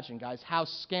to imagine, guys, how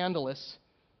scandalous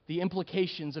the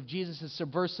implications of Jesus'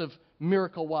 subversive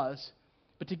miracle was.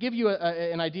 But to give you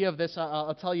an idea of this,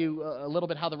 I'll tell you a little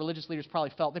bit how the religious leaders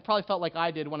probably felt. They probably felt like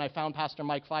I did when I found Pastor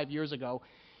Mike 5 years ago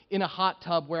in a hot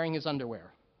tub wearing his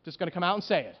underwear. Just going to come out and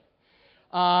say it.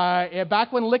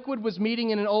 Back when Liquid was meeting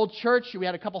in an old church, we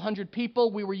had a couple hundred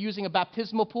people. We were using a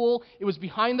baptismal pool. It was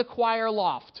behind the choir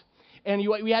loft. And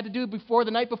we had to do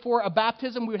the night before a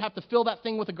baptism, we would have to fill that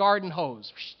thing with a garden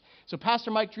hose. So Pastor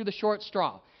Mike drew the short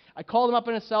straw. I called him up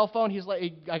on his cell phone. He's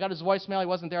like, I got his voicemail. He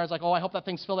wasn't there. I was like, oh, I hope that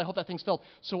thing's filled. I hope that thing's filled.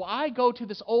 So I go to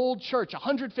this old church,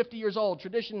 150 years old,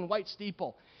 tradition, white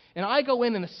steeple. And I go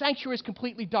in, and the sanctuary is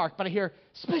completely dark, but I hear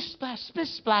splish,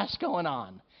 splash going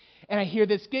on. And I hear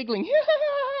this giggling.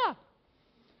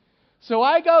 So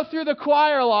I go through the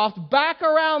choir loft, back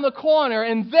around the corner,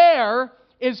 and there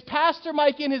is Pastor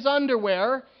Mike in his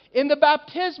underwear in the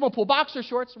baptismal pool. Boxer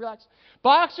shorts, relax.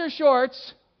 Boxer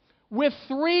shorts with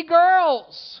 3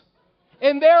 girls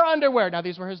in their underwear. Now,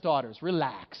 these were his daughters.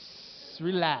 Relax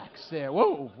there.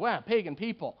 Whoa, wow, pagan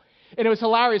people. And it was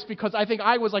hilarious because I think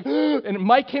I was like, and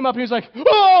Mike came up and he was like,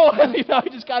 oh, and, he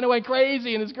just kind of went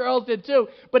crazy, and his girls did too.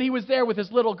 But he was there with his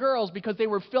little girls because they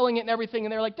were filling it and everything,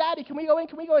 and they were like, Daddy, can we go in?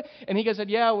 Can we go in? And he said,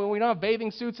 yeah, well, we don't have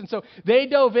bathing suits. And so they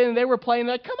dove in, and they were playing.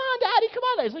 They're like, come on, Daddy, come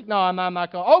on. He's like, no, I'm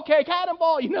not going. Okay,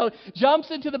 cannonball,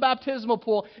 jumps into the baptismal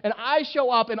pool. And I show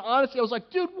up, and honestly, I was like,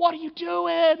 dude, what are you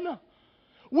doing?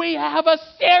 We have a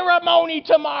ceremony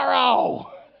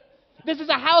tomorrow. This is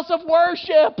a house of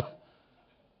worship.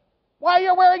 Why are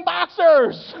you wearing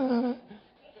boxers?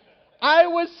 I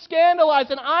was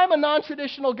scandalized, and I'm a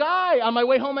non-traditional guy. On my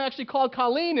way home, I actually called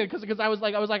Colleen because I was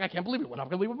like, I can't believe it. I'm not going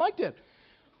to believe what Mike did.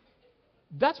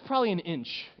 That's probably an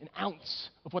ounce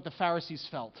of what the Pharisees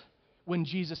felt when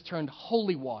Jesus turned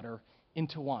holy water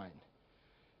into wine.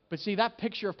 But see, that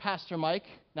picture of Pastor Mike,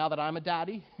 now that I'm a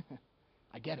daddy,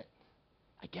 I get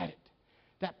it.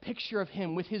 That picture of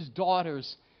him with his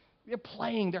daughters, they're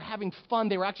playing, they're having fun,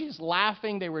 they were actually just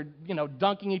laughing, they were,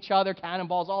 dunking each other,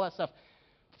 cannonballs, all that stuff.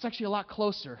 It's actually a lot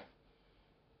closer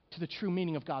to the true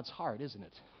meaning of God's heart, isn't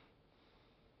it?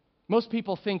 Most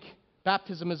people think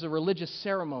baptism is a religious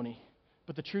ceremony,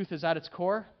 but the truth is, at its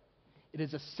core, it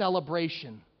is a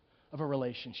celebration of a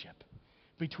relationship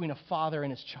between a father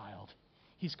and his child.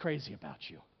 He's crazy about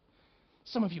you.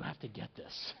 Some of you have to get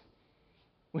this.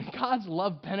 When God's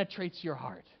love penetrates your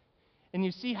heart, and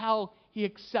you see how he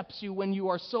accepts you when you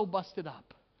are so busted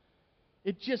up,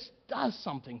 it just does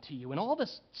something to you, and all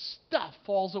this stuff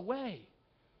falls away.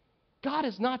 God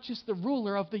is not just the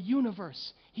ruler of the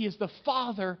universe. He is the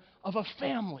father of a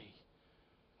family.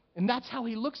 And that's how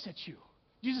he looks at you.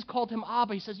 Jesus called him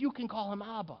Abba. He says, you can call him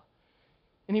Abba.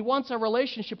 And he wants our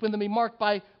relationship with him to be marked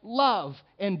by love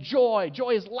and joy.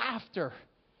 Joy is laughter.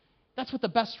 That's what the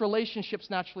best relationships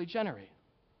naturally generate.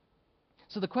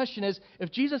 So the question is,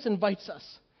 if Jesus invites us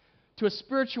to a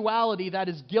spirituality that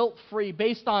is guilt-free,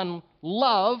 based on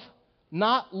love,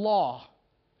 not law,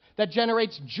 that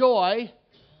generates joy,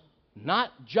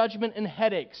 not judgment and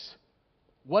headaches,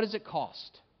 what does it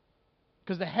cost?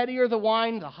 Because the headier the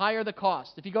wine, the higher the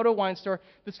cost. If you go to a wine store,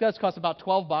 this does cost about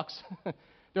 $12.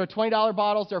 There are $20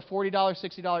 bottles, there are $40,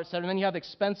 $60, etc. And then you have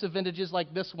expensive vintages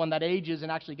like this one that ages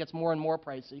and actually gets more and more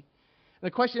pricey. And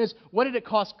the question is, what did it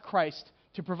cost Christ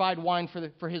to provide wine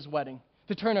for his wedding?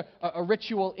 To turn a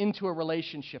ritual into a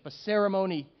relationship, a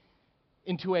ceremony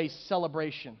into a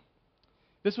celebration.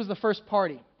 This was the first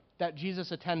party that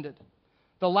Jesus attended.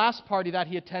 The last party that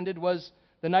he attended was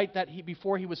the night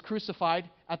before he was crucified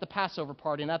at the Passover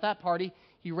party. And at that party,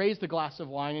 he raised a glass of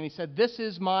wine and he said, "This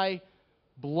is my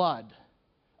blood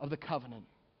of the covenant,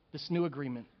 this new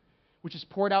agreement, which is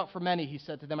poured out for many," he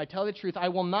said to them. "I tell you the truth, I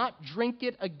will not drink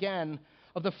it again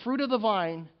of the fruit of the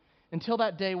vine until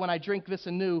that day when I drink this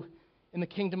anew in the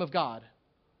kingdom of God."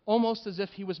 Almost as if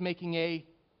he was making a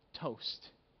toast.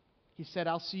 He said,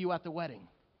 "I'll see you at the wedding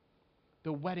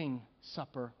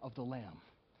supper of the Lamb,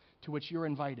 to which you're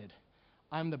invited.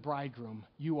 I'm the bridegroom,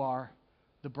 you are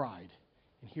the bride.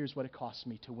 And here's what it costs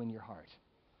me to win your heart.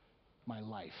 My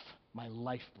life, my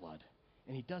lifeblood."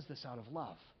 And he does this out of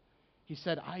love. He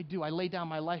said, I lay down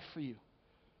my life for you,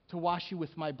 to wash you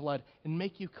with my blood and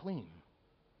make you clean.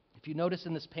 If you notice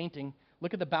in this painting,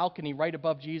 look at the balcony right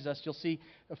above Jesus. You'll see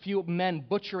a few men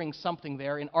butchering something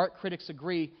there, and art critics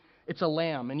agree it's a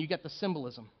lamb, and you get the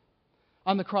symbolism.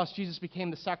 On the cross, Jesus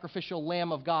became the sacrificial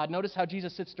Lamb of God. Notice how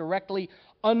Jesus sits directly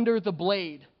under the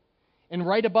blade. And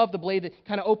right above the blade, it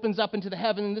kind of opens up into the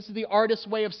heaven. And this is the artist's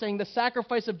way of saying the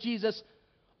sacrifice of Jesus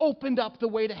opened up the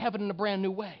way to heaven in a brand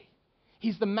new way.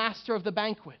 He's the master of the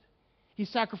banquet. He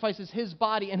sacrifices his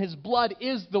body, and his blood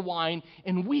is the wine,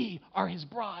 and we are his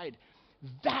bride.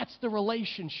 That's the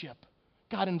relationship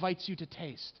God invites you to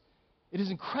taste. It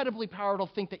is incredibly powerful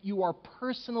to think that you are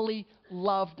personally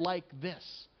loved like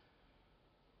this.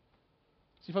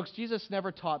 See, folks, Jesus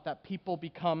never taught that people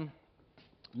become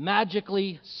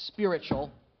magically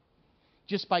spiritual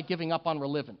just by giving up on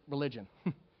religion.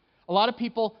 A lot of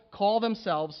people call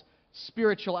themselves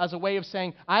spiritual as a way of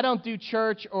saying, I don't do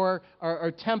church or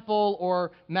temple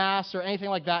or mass or anything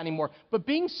like that anymore. But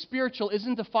being spiritual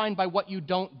isn't defined by what you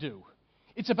don't do.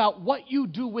 It's about what you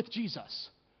do with Jesus.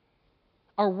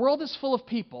 Our world is full of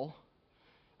people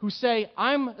who say,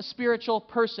 I'm a spiritual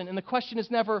person. And the question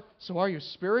is never, so are you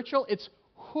spiritual? It's,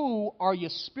 who are you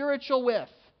spiritual with?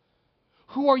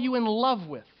 Who are you in love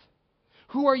with?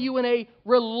 Who are you in a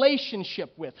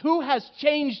relationship with? Who has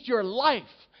changed your life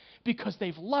because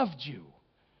they've loved you?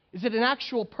 Is it an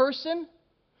actual person?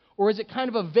 Or is it kind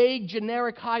of a vague,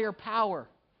 generic higher power?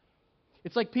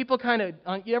 It's like people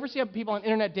you ever see people on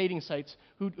internet dating sites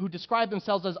who describe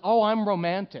themselves as, oh, I'm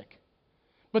romantic.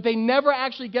 But they never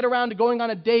actually get around to going on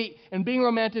a date and being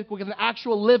romantic with an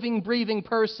actual living, breathing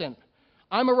person.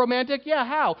 I'm a romantic? Yeah,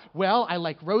 how? Well, I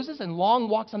like roses and long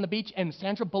walks on the beach and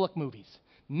Sandra Bullock movies.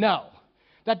 No.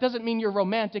 That doesn't mean you're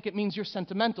romantic. It means you're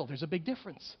sentimental. There's a big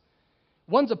difference.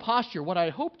 One's a posture, what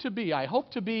I hope to be. I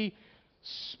hope to be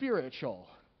spiritual.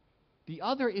 The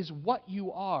other is what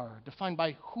you are, defined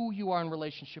by who you are in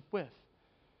relationship with.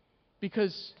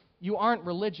 Because you aren't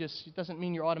religious, it doesn't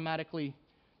mean you're automatically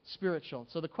spiritual.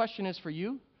 So the question is for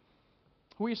you,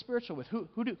 who are you spiritual with?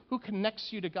 Who connects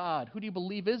you to God? Who do you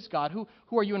believe is God?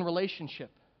 Who are you in relationship?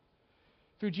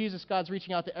 Through Jesus, God's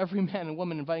reaching out to every man and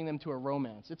woman, inviting them to a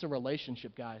romance. It's a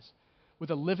relationship, guys, with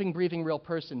a living, breathing, real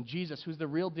person. Jesus, who's the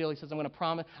real deal. He says, I'm going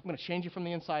to change you from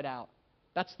the inside out.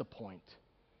 That's the point.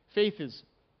 Faith is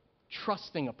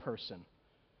trusting a person.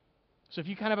 So if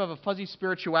you kind of have a fuzzy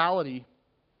spirituality,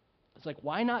 it's like,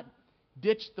 why not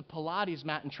ditch the Pilates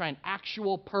mat and try an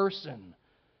actual person?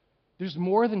 There's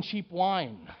more than cheap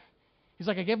wine. He's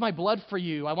like, I give my blood for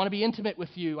you. I want to be intimate with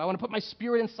you. I want to put my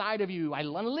spirit inside of you. I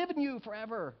want to live in you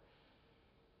forever.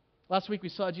 Last week we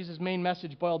saw Jesus' main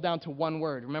message boiled down to one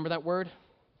word. Remember that word?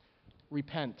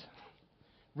 Repent.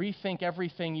 Rethink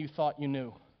everything you thought you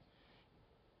knew.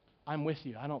 I'm with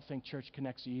you. I don't think church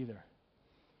connects you either.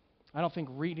 I don't think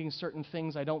reading certain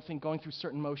things, I don't think going through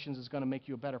certain motions is going to make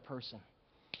you a better person.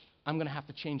 I'm going to have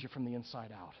to change you from the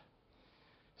inside out.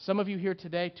 Some of you here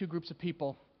today, two groups of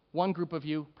people, one group of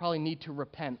you probably need to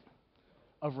repent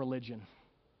of religion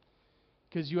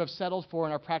because you have settled for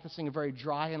and are practicing a very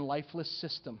dry and lifeless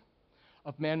system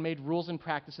of man-made rules and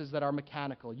practices that are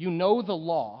mechanical. You know the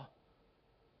law,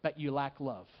 but you lack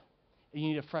love. And you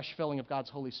need a fresh filling of God's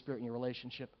Holy Spirit in your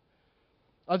relationship.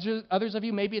 Others of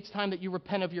you, maybe it's time that you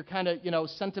repent of your kind of,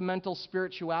 sentimental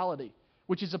spirituality,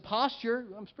 which is a posture.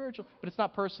 I'm spiritual, but it's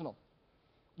not personal.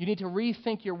 You need to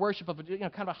rethink your worship of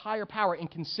kind of a higher power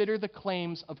and consider the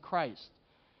claims of Christ.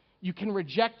 You can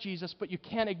reject Jesus, but you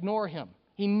can't ignore him.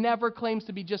 He never claims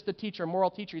to be just a teacher, a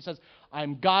moral teacher. He says,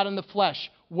 I'm God in the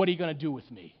flesh. What are you going to do with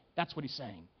me? That's what he's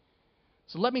saying.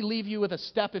 So let me leave you with a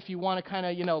step if you want to kind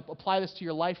of, apply this to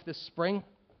your life this spring.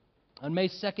 On May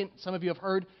 2nd, some of you have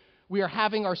heard, we are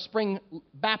having our spring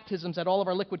baptisms at all of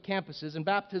our Liquid campuses. And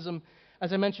baptism,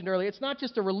 as I mentioned earlier, it's not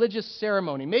just a religious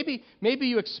ceremony. Maybe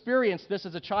you experienced this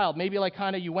as a child. Maybe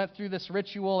you went through this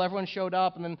ritual, everyone showed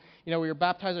up, and then, we were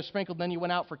baptized or sprinkled, and then you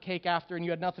went out for cake after, and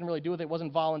you had nothing really to do with it. It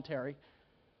wasn't voluntary.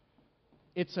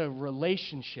 It's a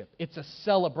relationship. It's a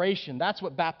celebration. That's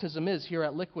what baptism is here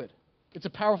at Liquid. It's a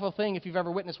powerful thing if you've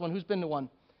ever witnessed one. Who's been to one?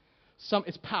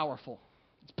 It's powerful.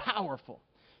 It's powerful.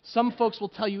 Some folks will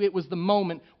tell you it was the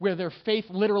moment where their faith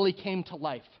literally came to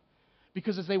life.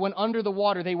 Because as they went under the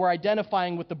water, they were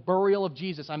identifying with the burial of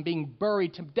Jesus. I'm being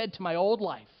buried, dead to my old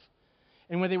life.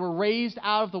 And when they were raised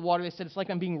out of the water, they said, it's like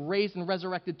I'm being raised and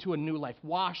resurrected to a new life,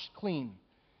 washed clean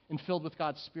and filled with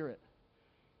God's Spirit.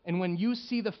 And when you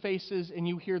see the faces and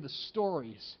you hear the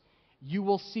stories, you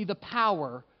will see the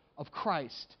power of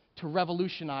Christ to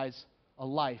revolutionize a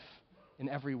life in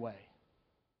every way.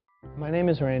 My name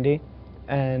is Randy,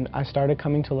 and I started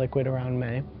coming to Liquid around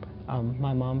May.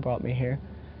 My mom brought me here,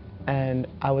 and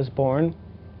I was born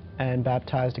and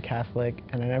baptized a Catholic,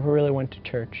 and I never really went to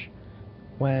church.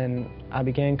 When I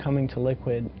began coming to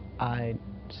Liquid, I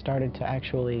started to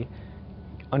actually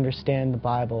understand the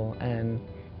Bible and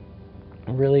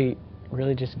really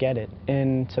just get it.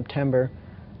 In September,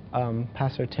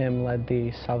 Pastor Tim led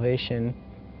the salvation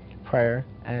prayer,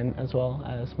 and as well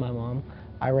as my mom,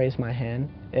 I raised my hand.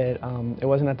 It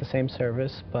wasn't at the same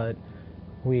service, but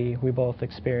we both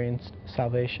experienced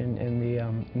salvation in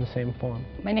the same form.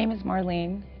 My name is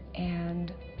Marlene,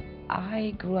 and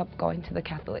I grew up going to the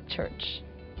Catholic Church.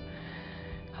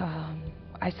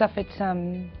 I suffered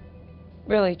some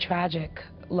really tragic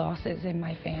losses in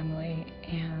my family,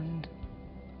 and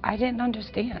I didn't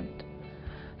understand.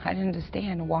 I didn't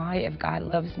understand why, if God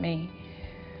loves me,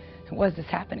 was this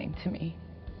happening to me?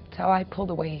 So I pulled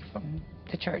away from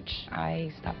the church.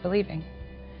 I stopped believing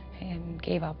and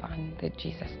gave up on the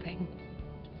Jesus thing.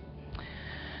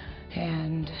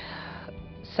 And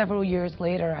several years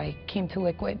later, I came to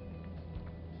Liquid,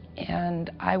 and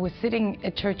I was sitting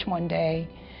at church one day,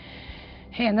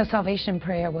 and the salvation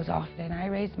prayer was off, and I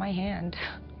raised my hand,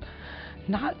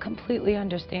 not completely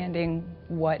understanding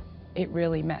what it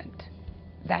really meant.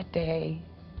 That day,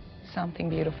 something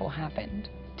beautiful happened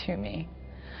to me.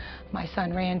 My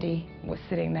son Randy was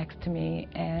sitting next to me,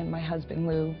 and my husband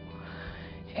Lou,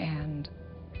 and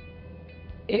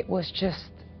it was just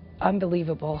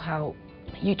unbelievable how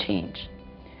you change.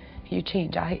 You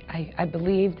change. I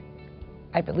believed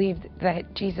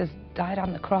that Jesus died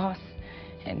on the cross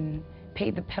and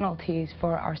paid the penalties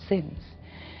for our sins.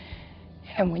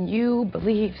 And when you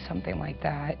believe something like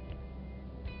that,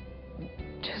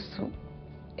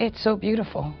 it's so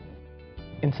beautiful.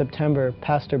 In September,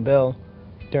 Pastor Bill,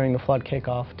 during the flood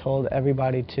kickoff, told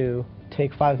everybody to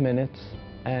take 5 minutes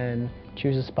and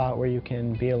choose a spot where you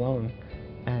can be alone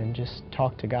and just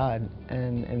talk to God.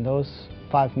 And in those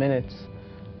 5 minutes,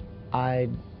 I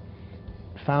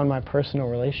found my personal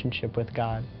relationship with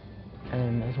God.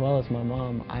 And as well as my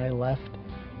mom, I left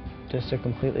just a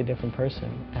completely different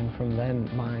person. And from then,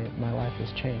 my life has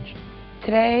changed.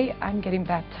 Today, I'm getting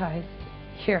baptized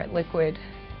here at Liquid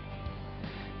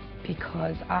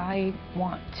because I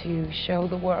want to show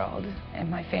the world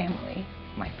and my family,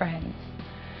 my friends,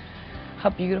 how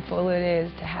beautiful it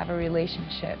is to have a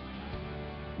relationship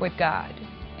with God,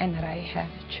 and that I have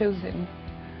chosen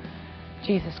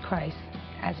Jesus Christ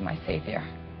as my Savior.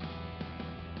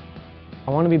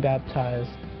 I want to be baptized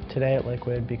today at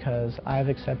Liquid because I've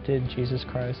accepted Jesus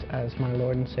Christ as my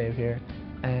Lord and Savior,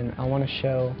 and I want to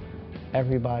show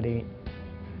everybody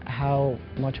how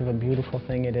much of a beautiful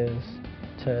thing it is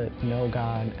to know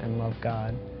God and love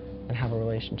God and have a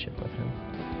relationship with Him.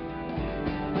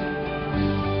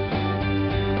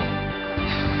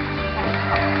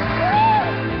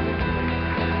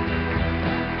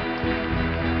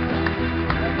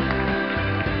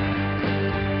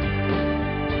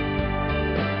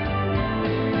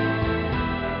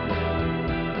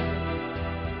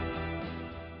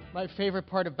 My favorite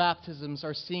part of baptisms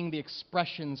are seeing the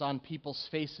expressions on people's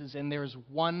faces, and there's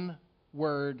one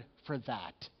word for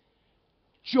that: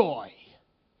 joy,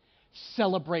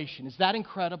 celebration. Is that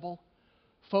incredible?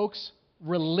 Folks,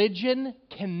 religion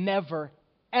can never,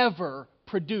 ever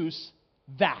produce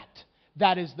that.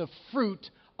 That is the fruit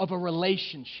of a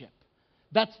relationship.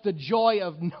 That's the joy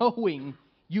of knowing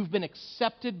you've been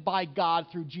accepted by God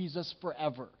through Jesus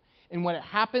forever. And when it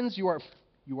happens, you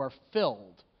are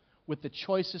filled with the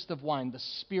choicest of wine, the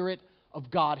Spirit of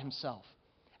God Himself.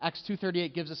 Acts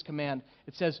 2:38 gives us command.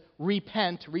 It says,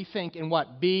 repent, rethink, and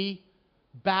what? Be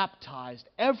baptized,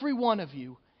 every one of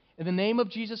you, in the name of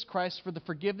Jesus Christ for the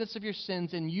forgiveness of your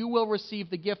sins, and you will receive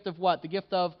the gift of what? The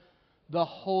gift of the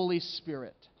Holy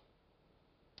Spirit.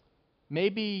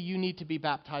 Maybe you need to be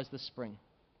baptized this spring.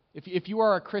 If you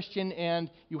are a Christian and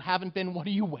you haven't been, what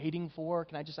are you waiting for?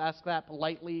 Can I just ask that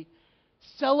politely?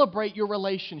 Celebrate your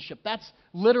relationship. That's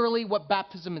literally what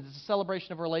baptism is. It's a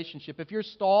celebration of a relationship. If you're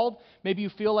stalled, maybe you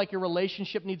feel like your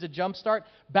relationship needs a jump start,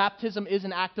 baptism is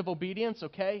an act of obedience,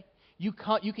 okay? You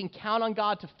can count on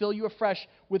God to fill you afresh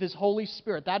with His Holy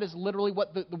Spirit. That is literally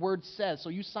what the Word says. So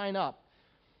you sign up.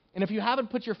 And if you haven't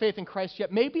put your faith in Christ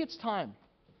yet, maybe it's time.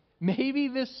 Maybe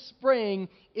this spring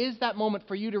is that moment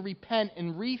for you to repent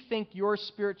and rethink your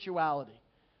spirituality.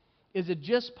 Is it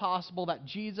just possible that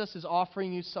Jesus is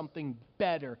offering you something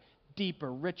better,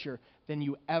 deeper, richer than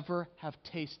you ever have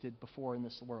tasted before in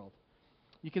this world?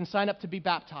 You can sign up to be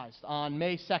baptized on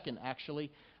May 2nd,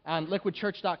 actually. On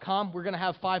liquidchurch.com, we're going to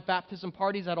have 5 baptism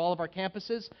parties at all of our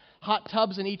campuses, hot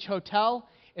tubs in each hotel.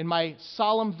 And my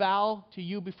solemn vow to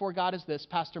you before God is this: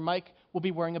 Pastor Mike will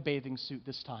be wearing a bathing suit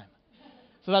this time.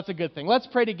 So that's a good thing. Let's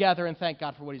pray together and thank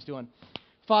God for what He's doing.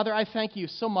 Father, I thank You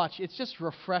so much. It's just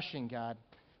refreshing, God,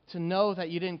 to know that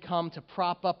You didn't come to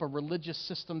prop up a religious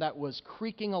system that was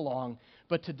creaking along,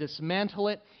 but to dismantle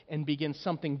it and begin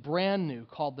something brand new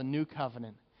called the New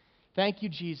Covenant. Thank You,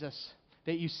 Jesus,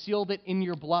 that You sealed it in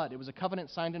Your blood. It was a covenant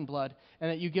signed in blood,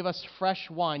 and that You give us fresh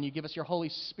wine. You give us Your Holy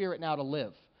Spirit now to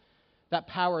live. That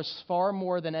power is far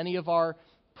more than any of our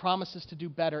promises to do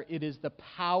better. It is the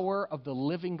power of the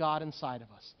living God inside of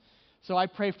us. So I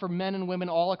pray for men and women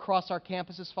all across our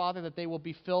campuses, Father, that they will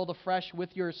be filled afresh with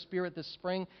Your Spirit this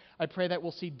spring. I pray that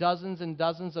we'll see dozens and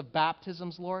dozens of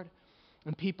baptisms, Lord,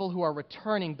 and people who are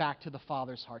returning back to the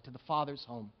Father's heart, to the Father's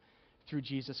home through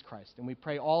Jesus Christ. And we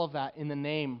pray all of that in the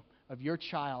name of Your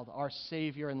child, our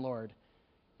Savior and Lord.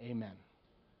 Amen.